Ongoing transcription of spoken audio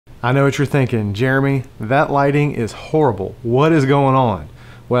I know what you're thinking, Jeremy, that lighting is horrible. What is going on?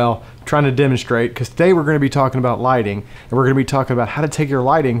 Well, I'm trying to demonstrate, because today we're going to be talking about lighting, and we're going to be talking about how to take your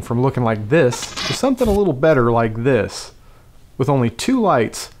lighting from looking like this to something a little better like this, with only 2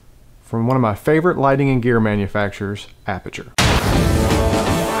 lights from one of my favorite lighting and gear manufacturers, Aputure.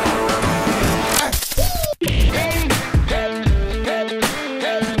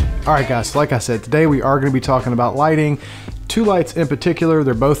 Alright guys, so like I said, today we are going to be talking about lighting. 2 lights in particular.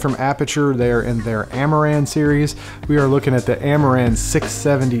 They're both from Aputure. They are in their Amaran series. We are looking at the Amaran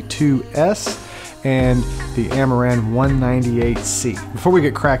 672S and the Amaran 198C. Before we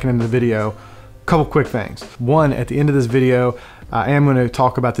get cracking into the video, a couple quick things. One, at the end of this video, I am going to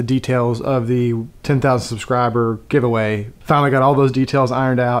talk about the details of the 10,000 subscriber giveaway. Finally got all those details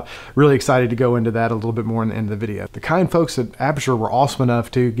ironed out. Really excited to go into that a little bit more in the end of the video. The kind folks at Aputure were awesome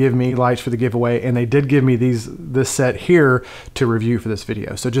enough to give me lights for the giveaway, and they did give me this set here to review for this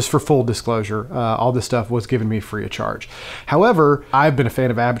video. So just for full disclosure, all this stuff was given me free of charge. However, I've been a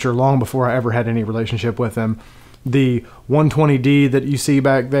fan of Aputure long before I ever had any relationship with them. The 120D that you see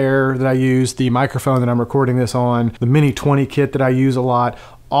back there that I use, the microphone that I'm recording this on, the Mini 20 kit that I use a lot,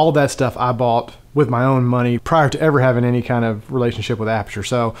 all that stuff I bought with my own money prior to ever having any kind of relationship with Aputure.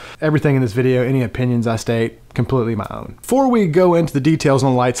 So everything in this video, any opinions I state, completely my own. Before we go into the details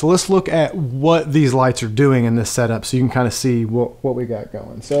on lights, let's look at what these lights are doing in this setup so you can kind of see what we got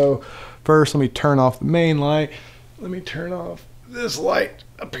going. So first, let me turn off the main light. Let me turn off this light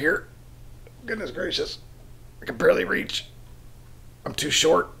up here. Goodness gracious. I can barely reach. I'm too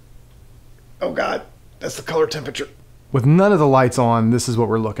short. Oh God, that's the color temperature. With none of the lights on, this is what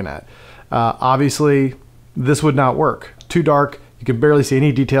we're looking at. Obviously, this would not work. Too dark, you can barely see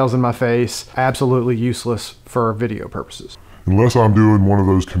any details in my face. Absolutely useless for video purposes. Unless I'm doing one of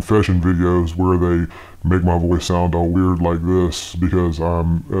those confession videos where they make my voice sound all weird like this because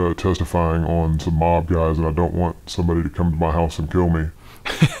I'm testifying on some mob guys and I don't want somebody to come to my house and kill me.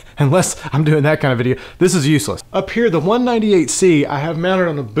 Unless I'm doing that kind of video, this is useless. Up here, the 198C, I have mounted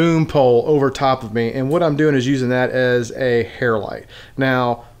on a boom pole over top of me, and what I'm doing is using that as a hair light.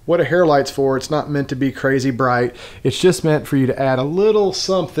 Now, what a hair light's for, it's not meant to be crazy bright. It's just meant for you to add a little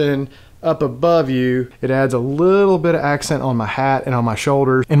something up above you. It adds a little bit of accent on my hat and on my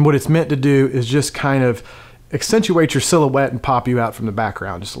shoulders, and what it's meant to do is just kind of accentuate your silhouette and pop you out from the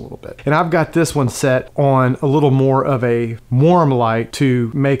background just a little bit. And I've got this one set on a little more of a warm light to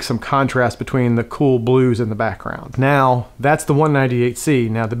make some contrast between the cool blues in the background. Now, that's the 198C.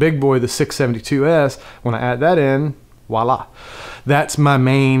 Now the big boy, the 672S, when I add that in, voila. That's my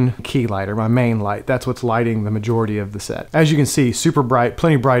main key light, or my main light. That's what's lighting the majority of the set. As you can see, super bright,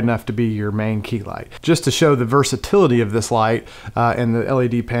 plenty bright enough to be your main key light. Just to show the versatility of this light and the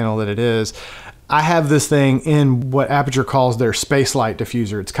LED panel that it is, I have this thing in what Aputure calls their space light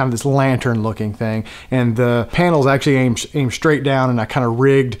diffuser. It's kind of this lantern looking thing, and the panel's actually aimed straight down, and I kind of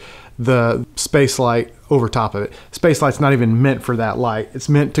rigged the space light over top of it. Space light's not even meant for that light. It's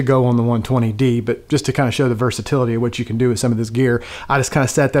meant to go on the 120D, but just to kind of show the versatility of what you can do with some of this gear, I just kind of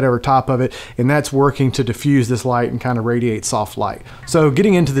set that over top of it, and that's working to diffuse this light and kind of radiate soft light. So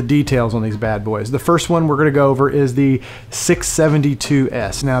getting into the details on these bad boys, the first one we're gonna go over is the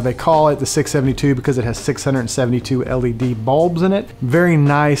 672S. Now they call it the 672 because it has 672 LED bulbs in it. Very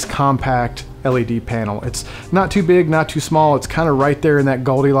nice, compact LED panel. It's not too big, not too small. It's kind of right there in that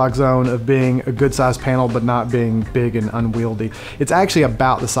Goldilocks zone of being a good sized panel but not being big and unwieldy. It's actually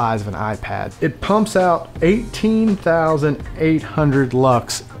about the size of an iPad. It pumps out 18,800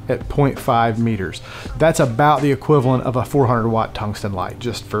 lux at 0.5 meters. That's about the equivalent of a 400 watt tungsten light,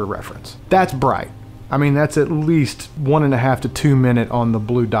 just for reference. That's bright. I mean, that's at least 1.5 to 2 minute on the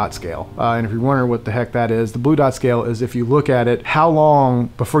blue dot scale. And if you're wondering what the heck that is, the blue dot scale is, if you look at it, how long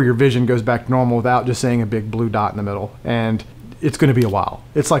before your vision goes back to normal without just seeing a big blue dot in the middle. And it's gonna be a while.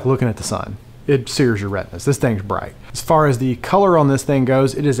 It's like looking at the sun. It sears your retinas. This thing's bright. As far as the color on this thing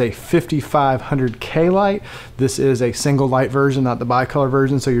goes, it is a 5500K light. This is a single light version, not the bicolor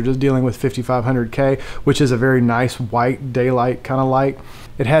version, so you're just dealing with 5500K, which is a very nice white daylight kind of light.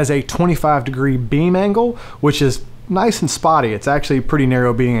 It has a 25-degree beam angle, which is nice and spotty. It's actually a pretty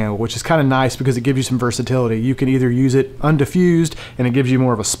narrow beam angle, which is kind of nice because it gives you some versatility. You can either use it undiffused and it gives you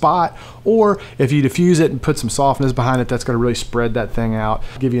more of a spot, or if you diffuse it and put some softness behind it, that's going to really spread that thing out,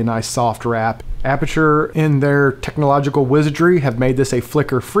 give you a nice soft wrap. Aputure, in their technological wizardry, have made this a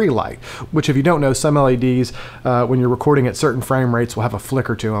flicker-free light, which if you don't know, some LEDs, when you're recording at certain frame rates, will have a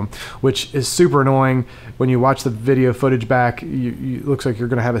flicker to them, which is super annoying. When you watch the video footage back, it looks like you're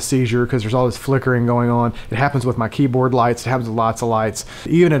going to have a seizure because there's all this flickering going on. It happens with my keyboard lights. It happens with lots of lights.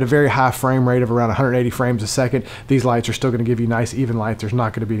 Even at a very high frame rate of around 180 frames a second, these lights are still going to give you nice even light. There's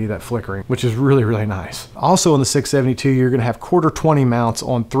not going to be any of that flickering, which is really, really nice. Also on the 672, you're going to have quarter 20 mounts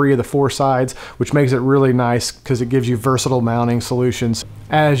on 3 of the 4 sides, which makes it really nice because it gives you versatile mounting solutions.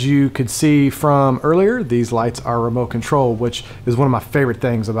 As you could see from earlier, these lights are remote control, which is one of my favorite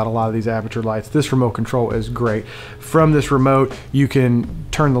things about a lot of these Aputure lights. This remote control is great. From this remote, you can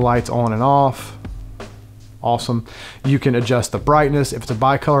turn the lights on and off. Awesome. You can adjust the brightness. If it's a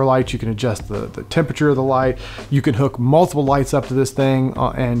bicolor light, you can adjust the temperature of the light. You can hook multiple lights up to this thing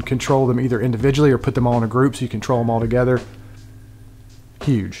and control them either individually or put them all in a group so you control them all together.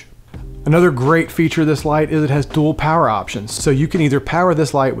 Huge. Another great feature of this light is it has dual power options. So you can either power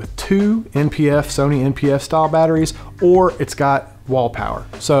this light with 2 Sony NPF style batteries, or it's got wall power.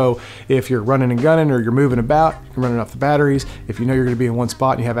 So if you're running and gunning or you're moving about, you can run it off the batteries. If you know you're going to be in one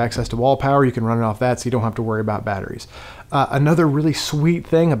spot and you have access to wall power, you can run it off that so you don't have to worry about batteries. Another really sweet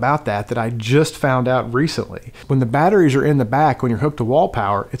thing about that I just found out recently, when the batteries are in the back, when you're hooked to wall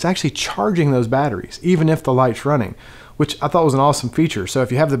power, it's actually charging those batteries, even if the light's running, which I thought was an awesome feature. So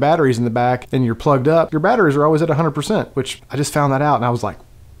if you have the batteries in the back and you're plugged up, your batteries are always at 100%, which I just found that out and I was like,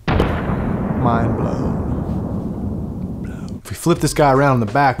 mind blown. If we flip this guy around in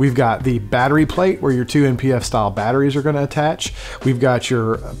the back, we've got the battery plate where your 2 NPF style batteries are going to attach. We've got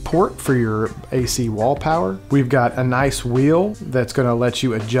your port for your AC wall power. We've got a nice wheel that's going to let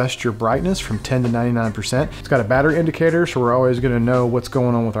you adjust your brightness from 10 to 99%. It's got a battery indicator, so we're always going to know what's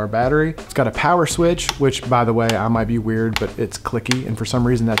going on with our battery. It's got a power switch, which, by the way, I might be weird, but it's clicky, and for some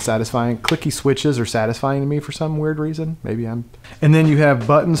reason that's satisfying. Clicky switches are satisfying to me for some weird reason. Maybe I'm... And then you have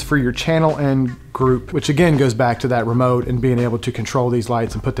buttons for your channel and group, which again goes back to that remote and being able to control these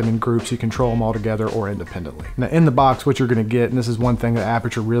lights and put them in groups. You control them all together or independently. Now in the box, what you're going to get, and this is one thing that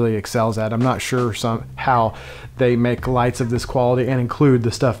Aputure really excels at, I'm not sure how they make lights of this quality and include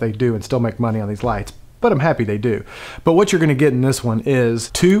the stuff they do and still make money on these lights, but I'm happy they do. But what you're going to get in this one is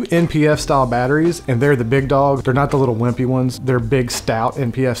 2 NPF style batteries, and they're the big dogs. They're not the little wimpy ones. They're big, stout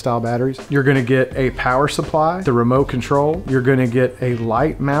NPF style batteries. You're going to get a power supply, the remote control. You're going to get a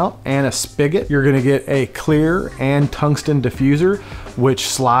light mount and a spigot. You're going to get a clear and tungsten diffuser, which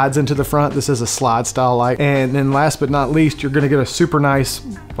slides into the front. This is a slide style light. And then last but not least, you're going to get a super nice,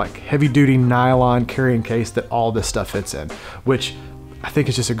 like heavy duty nylon carrying case that all this stuff fits in, which I think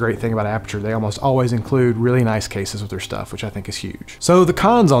it's just a great thing about Aputure. They almost always include really nice cases with their stuff, which I think is huge. So the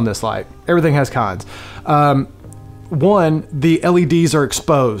cons on this light, everything has cons. One, the LEDs are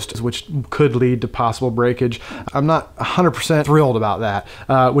exposed, which could lead to possible breakage. I'm not 100% thrilled about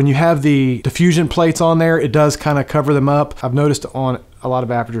that. When you have the diffusion plates on there, it does kind of cover them up. I've noticed on a lot of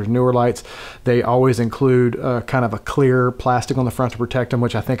Aputure's newer lights, they always include kind of a clear plastic on the front to protect them,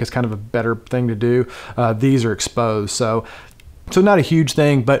 which I think is kind of a better thing to do. These are exposed, so not a huge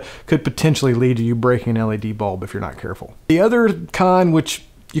thing, but could potentially lead to you breaking an LED bulb if you're not careful. The other con, which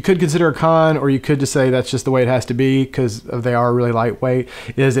you could consider a con, or you could just say that's just the way it has to be because they are really lightweight,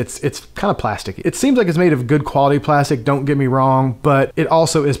 is it's kind of plastic. It seems like it's made of good quality plastic, don't get me wrong, but it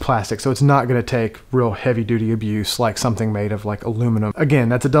also is plastic, so it's not going to take real heavy duty abuse like something made of like aluminum. Again,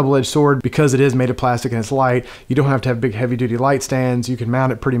 that's a double-edged sword. Because it is made of plastic and it's light, you don't have to have big heavy duty light stands. You can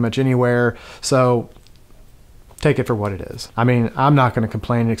mount it pretty much anywhere, so take it for what it is. I mean, I'm not going to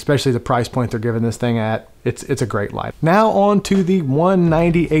complain, especially the price point they're giving this thing at. It's a great light. Now on to the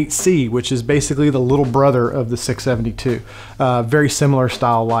 198C, which is basically the little brother of the 672. Very similar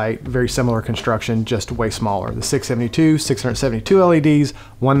style light, very similar construction, just way smaller. The 672, 672 LEDs,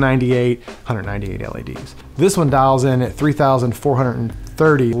 198, 198 LEDs. This one dials in at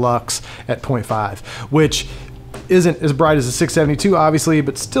 3,430 lux at 0.5, which isn't as bright as the 672 obviously,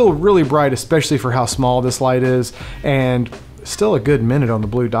 but still really bright, especially for how small this light is, and still a good minute on the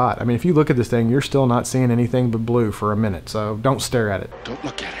blue dot. I mean, if you look at this thing, you're still not seeing anything but blue for a minute, so don't stare at it. Don't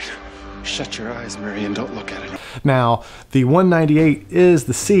look at it. Shut your eyes, Mary, and don't look at it. Now, the 198 is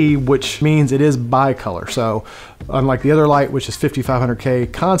the C, which means it is bicolor. So unlike the other light, which is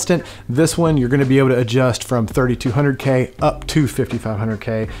 5500K constant, this one you're going to be able to adjust from 3200K up to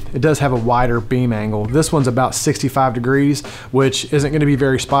 5500K. It does have a wider beam angle. This one's about 65 degrees, which isn't going to be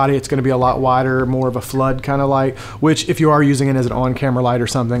very spotty. It's going to be a lot wider, more of a flood kind of light, which if you are using it as an on-camera light or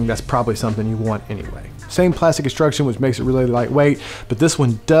something, that's probably something you want anyway. Same plastic construction, which makes it really lightweight, but this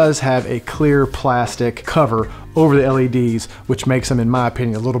one does have a clear plastic cover over the LEDs, which makes them, in my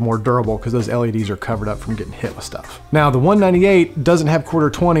opinion, a little more durable because those LEDs are covered up from getting hit with stuff. Now, the 198 doesn't have quarter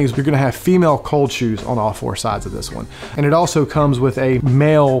 20s. You're gonna have female cold shoes on all four sides of this one. And it also comes with a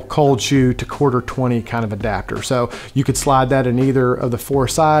male cold shoe to quarter 20 kind of adapter. So you could slide that in either of the four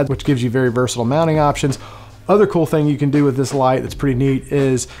sides, which gives you very versatile mounting options. Other cool thing you can do with this light that's pretty neat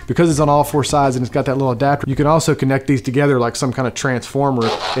is because it's on all four sides and it's got that little adapter, you can also connect these together like some kind of transformer,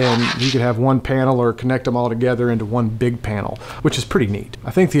 and you could have one panel or connect them all together into one big panel, which is pretty neat.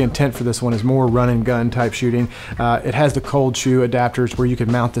 I think the intent for this one is more run and gun type shooting. It has the cold shoe adapters where you can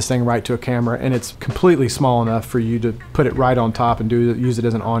mount this thing right to a camera, and it's completely small enough for you to put it right on top and use it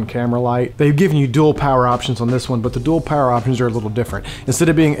as an on-camera light. They've given you dual power options on this one, but the dual power options are a little different. Instead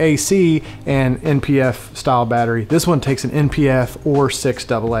of being AC and NPF style battery, this one takes an NPF or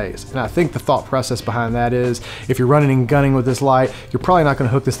 6 AA's. And I think the thought process behind that is if you're running and gunning with this light, you're probably not going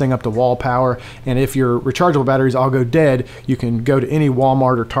to hook this thing up to wall power. And if your rechargeable batteries all go dead, you can go to any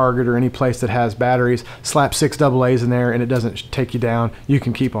Walmart or Target or any place that has batteries, slap 6 AA's in there, and it doesn't take you down. You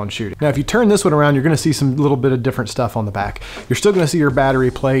can keep on shooting. Now, if you turn this one around, you're going to see some little bit of different stuff on the back. You're still going to see your battery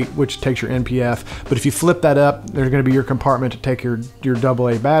plate, which takes your NPF, but if you flip that up, there's going to be your compartment to take your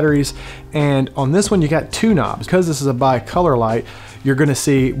AA batteries. And on this one, you got 2 knobs. Because this is a bicolor light, you're going to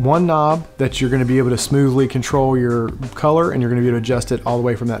see one knob that you're going to be able to smoothly control your color, and you're going to be able to adjust it all the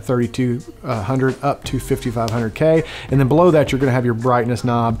way from that 3200 up to 5500K. And then below that, you're going to have your brightness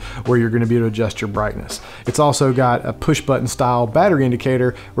knob where you're going to be able to adjust your brightness. It's also got a push button style battery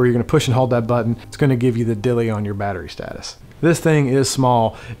indicator where you're going to push and hold that button. It's going to give you the dilly on your battery status. This thing is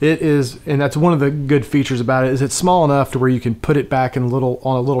small. It is, and that's one of the good features about it, is it's small enough to where you can put it back in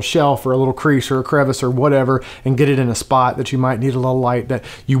on a little shelf or a little crease or a crevice or whatever, and get it in a spot that you might need a little light that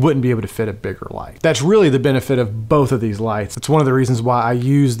you wouldn't be able to fit a bigger light. That's really the benefit of both of these lights. It's one of the reasons why I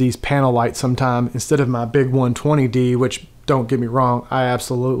use these panel lights sometime instead of my big 120D, which, don't get me wrong, I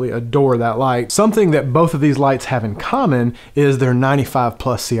absolutely adore that light. Something that both of these lights have in common is their 95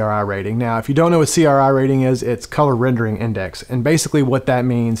 plus CRI rating. Now, if you don't know what CRI rating is, it's color rendering index. And basically what that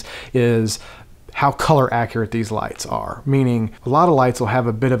means is how color accurate these lights are, meaning a lot of lights will have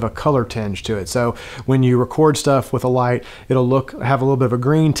a bit of a color tinge to it. So when you record stuff with a light, it'll have a little bit of a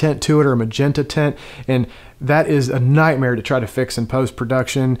green tint to it or a magenta tint, and that is a nightmare to try to fix in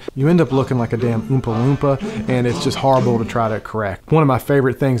post-production. You end up looking like a damn Oompa Loompa, and it's just horrible to try to correct. One of my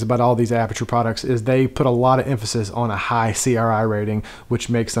favorite things about all these Aputure products is they put a lot of emphasis on a high CRI rating, which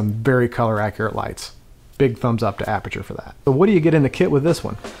makes them very color accurate lights. Big thumbs up to Aputure for that. So what do you get in the kit with this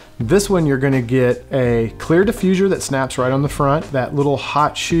one? This one, you're going to get a clear diffuser that snaps right on the front, that little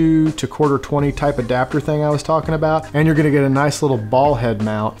hot shoe to quarter 20 type adapter thing I was talking about, and you're going to get a nice little ball head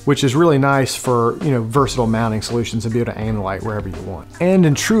mount, which is really nice for, versatile mounting solutions and be able to aim the light wherever you want. And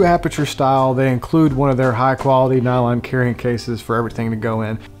in true Aputure style, they include one of their high quality nylon carrying cases for everything to go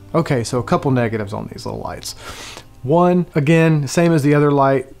in. Okay, so a couple negatives on these little lights. One, again, same as the other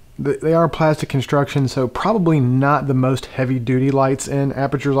light, they are plastic construction, so probably not the most heavy-duty lights in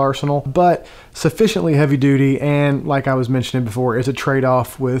Aputure's arsenal, but sufficiently heavy-duty, and like I was mentioning before, it's a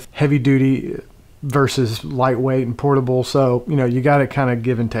trade-off with heavy-duty versus lightweight and portable, so you got to kind of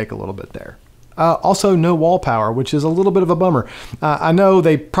give and take a little bit there. Also, no wall power, which is a little bit of a bummer. I know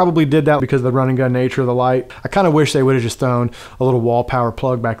they probably did that because of the run and gun nature of the light. I kind of wish they would have just thrown a little wall power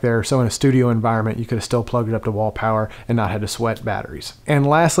plug back there, so in a studio environment you could have still plugged it up to wall power and not had to sweat batteries. And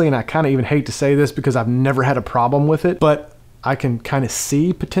lastly, and I kind of even hate to say this because I've never had a problem with it, but I can kind of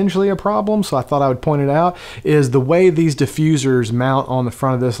see potentially a problem, so I thought I would point it out, is the way these diffusers mount on the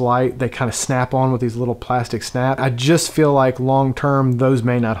front of this light. They kind of snap on with these little plastic snaps. I just feel like long term those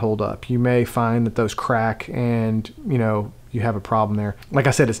may not hold up. You may find that those crack and you have a problem there. Like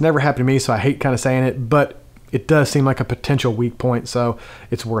I said, it's never happened to me, so I hate kind of saying it, but it does seem like a potential weak point, so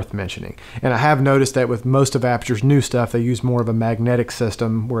it's worth mentioning. And I have noticed that with most of Aputure's new stuff, they use more of a magnetic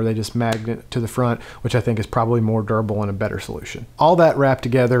system where they just magnet to the front, which I think is probably more durable and a better solution. All that wrapped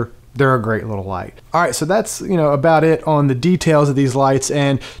together, they're a great little light. All right, so that's about it on the details of these lights.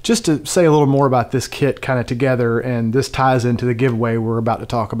 And just to say a little more about this kit kind of together, and this ties into the giveaway we're about to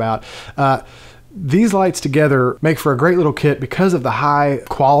talk about. These lights together make for a great little kit because of the high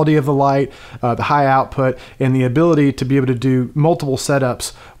quality of the light, the high output, and the ability to be able to do multiple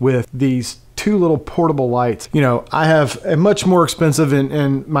setups with these two little portable lights. I have a much more expensive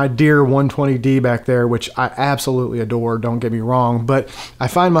and my dear 120D back there, which I absolutely adore, don't get me wrong, but I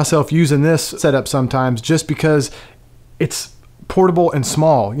find myself using this setup sometimes just because it's portable and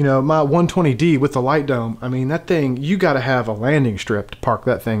small. You know, my 120D with the light dome, I mean, that thing, you got to have a landing strip to park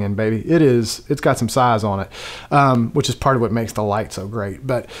that thing in, baby. It's got some size on it, which is part of what makes the light so great.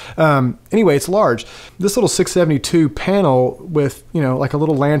 But anyway, it's large. This little 672 panel with, you know, like a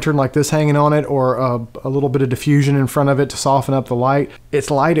little lantern like this hanging on it, or a little bit of diffusion in front of it to soften up the light.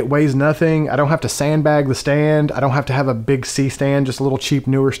 It's light, it weighs nothing. I don't have to sandbag the stand. I don't have to have a big C stand, just a little cheap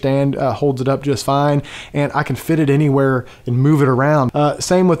newer stand holds it up just fine. And I can fit it anywhere and move it around.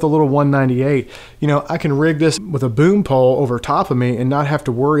 Same with the little 198. You know, I can rig this with a boom pole over top of me and not have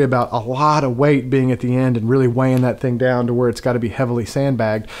to worry about a lot of weight being at the end and really weighing that thing down to where it's got to be heavily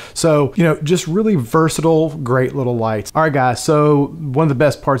sandbagged. So, you know, just really versatile, great little lights. All right, guys, so one of the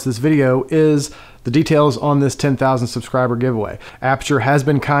best parts of this video is the details on this 10,000 subscriber giveaway. Aputure has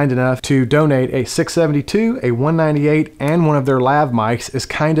been kind enough to donate a 672, a 198, and one of their lav mics as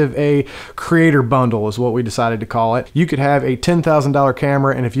kind of a creator bundle is what we decided to call it. You could have a $10,000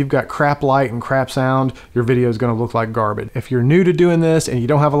 camera, and if you've got crap light and crap sound, your video is going to look like garbage. If you're new to doing this and you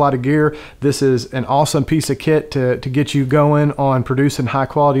don't have a lot of gear, this is an awesome piece of kit to get you going on producing high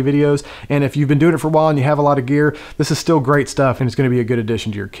quality videos. And if you've been doing it for a while and you have a lot of gear, this is still great stuff, and it's going to be a good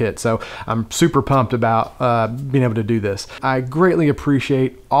addition to your kit. So I'm super pumped about being able to do this. I greatly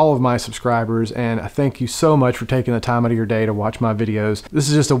appreciate all of my subscribers, and I thank you so much for taking the time out of your day to watch my videos. This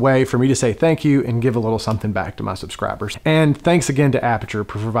is just a way for me to say thank you and give a little something back to my subscribers. And thanks again to Aputure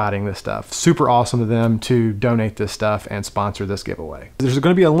for providing this stuff. Super awesome of them to donate this stuff and sponsor this giveaway. There's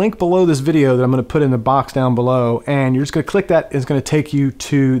going to be a link below this video that I'm going to put in the box down below, and you're just going to click that. It's going to take you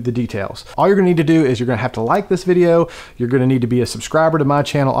to the details. All you're going to need to do is you're going to have to like this video. You're going to need to be a subscriber to my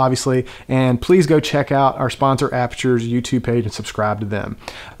channel, obviously, and please go check out our sponsor Aputure's YouTube page and subscribe to them.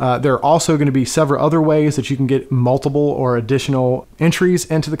 There are also going to be several other ways that you can get multiple or additional entries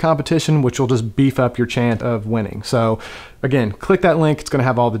into the competition, which will just beef up your chance of winning. So again, click that link. It's going to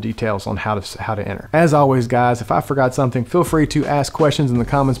have all the details on how to enter. As always, guys, if I forgot something, feel free to ask questions in the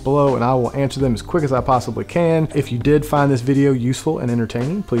comments below and I will answer them as quick as I possibly can. If you did find this video useful and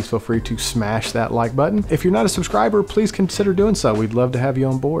entertaining, please feel free to smash that like button. If you're not a subscriber, please consider doing so. We'd love to have you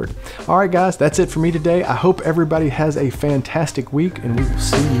on board. All right, guys, that's it for me today. I hope everybody has a fantastic week, and we will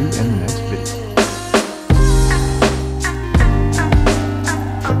see you in the next video.